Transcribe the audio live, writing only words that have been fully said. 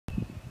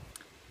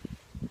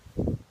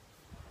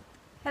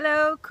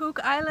Hello, Cook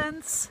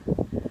Islands.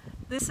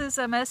 This is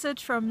a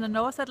message from the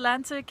North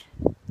Atlantic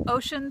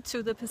Ocean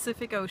to the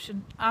Pacific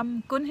Ocean.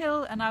 I'm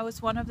Gunhild and I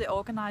was one of the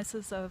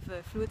organizers of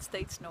Fluid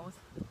States North.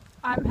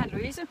 I'm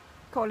Hanne-Louise,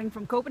 calling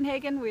from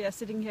Copenhagen. We are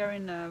sitting here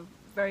in a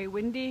very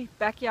windy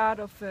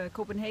backyard of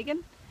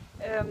Copenhagen,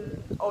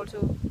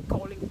 also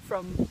calling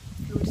from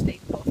Fluid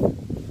States North.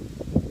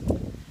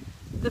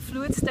 The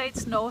Fluid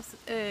States North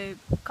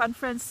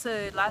conference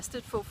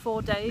lasted for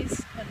 4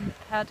 days and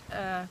had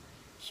a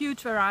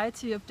huge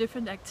variety of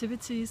different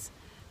activities.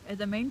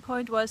 The main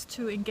point was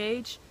to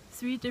engage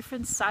 3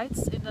 different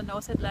sites in the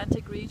North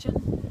Atlantic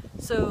region.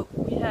 So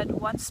we had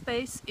one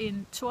space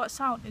in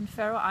Tórshavn in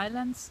Faroe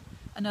Islands,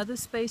 another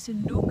space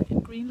in Nuuk in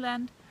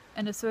Greenland,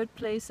 and a third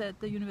place at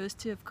the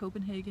University of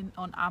Copenhagen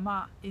on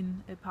Amager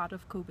in a part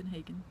of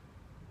Copenhagen.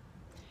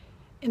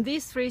 In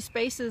these 3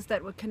 spaces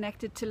that were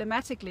connected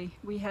telematically,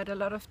 we had a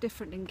lot of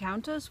different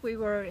encounters. We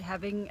were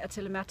having a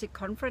telematic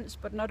conference,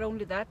 but not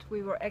only that,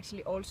 we were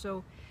actually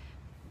also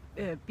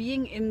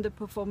being in the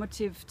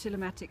performative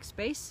telematic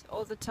space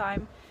all the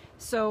time.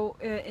 So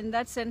in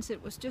that sense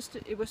it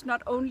was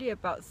not only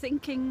about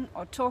thinking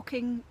or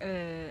talking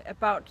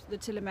about the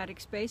telematic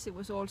space, it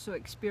was also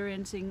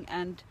experiencing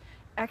and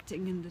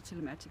acting in the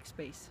telematic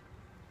space.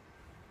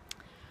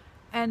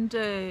 And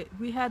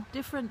we had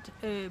different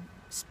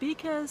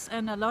speakers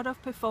and a lot of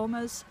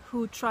performers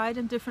who tried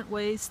in different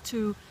ways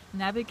to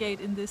navigate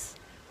in this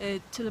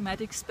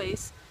telematic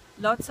space.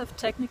 Lots of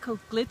technical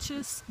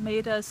glitches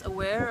made us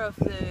aware of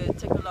the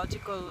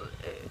technological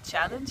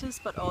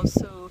challenges, but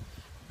also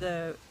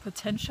the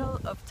potential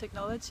of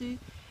technology.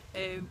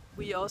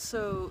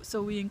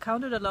 We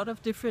encountered a lot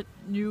of different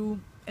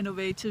new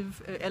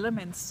innovative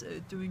elements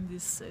during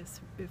these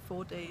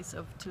 4 days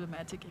of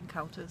telematic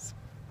encounters.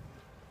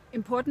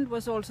 Important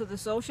was also the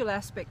social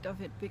aspect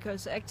of it,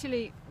 because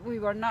actually we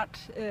were not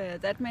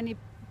that many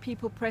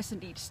people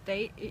present each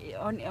day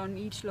on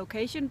each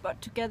location,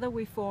 but together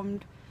we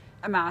formed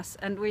a mass,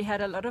 and we had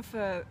a lot of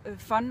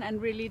fun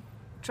and really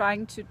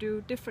trying to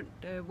do different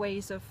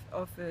ways of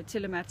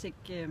telematic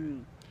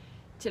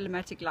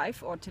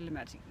life or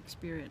telematic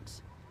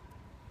experience.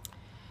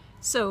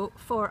 So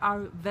for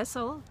our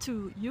vessel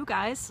to you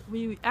guys,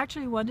 we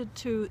actually wanted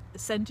to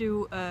send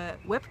you a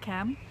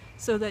webcam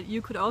so that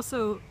you could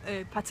also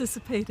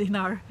participate in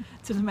our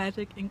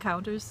telematic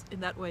encounters in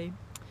that way.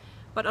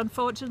 But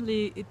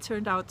unfortunately it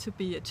turned out to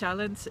be a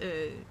challenge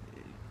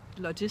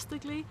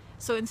logistically.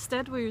 So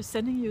instead we're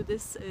sending you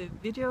this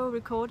video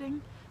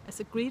recording as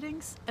a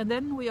greetings, and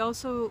then we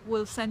also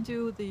will send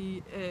you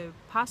the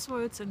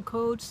passwords and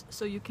codes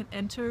so you can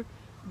enter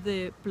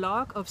the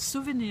blog of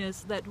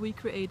souvenirs that we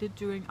created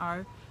during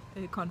our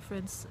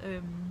conference.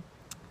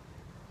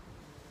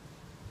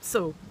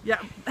 So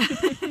yeah,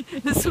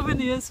 the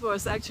souvenirs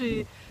was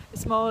actually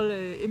small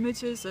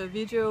images or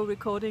video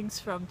recordings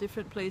from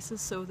different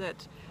places, so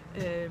that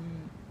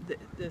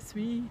the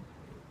 3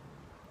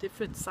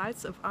 different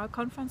sites of our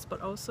conference,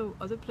 but also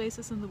other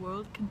places in the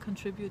world, can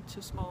contribute to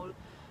small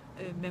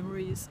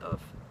memories of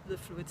the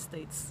Fluid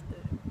States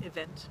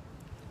event.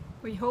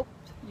 We hope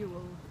you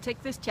will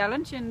take this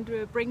challenge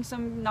and bring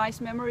some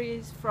nice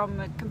memories from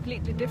a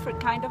completely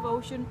different kind of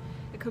ocean,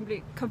 a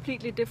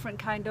completely different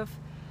kind of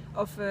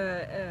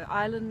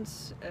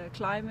islands,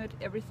 climate,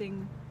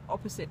 everything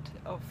opposite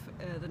of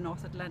the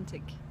North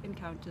Atlantic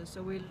encounters.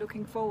 So we're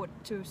looking forward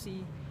to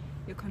see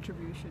your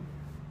contribution.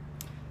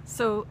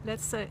 So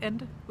let's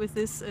end with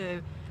this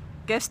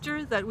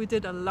gesture that we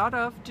did a lot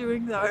of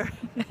during our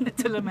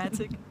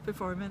telematic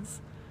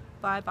performance.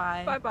 Bye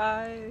bye. Bye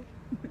bye.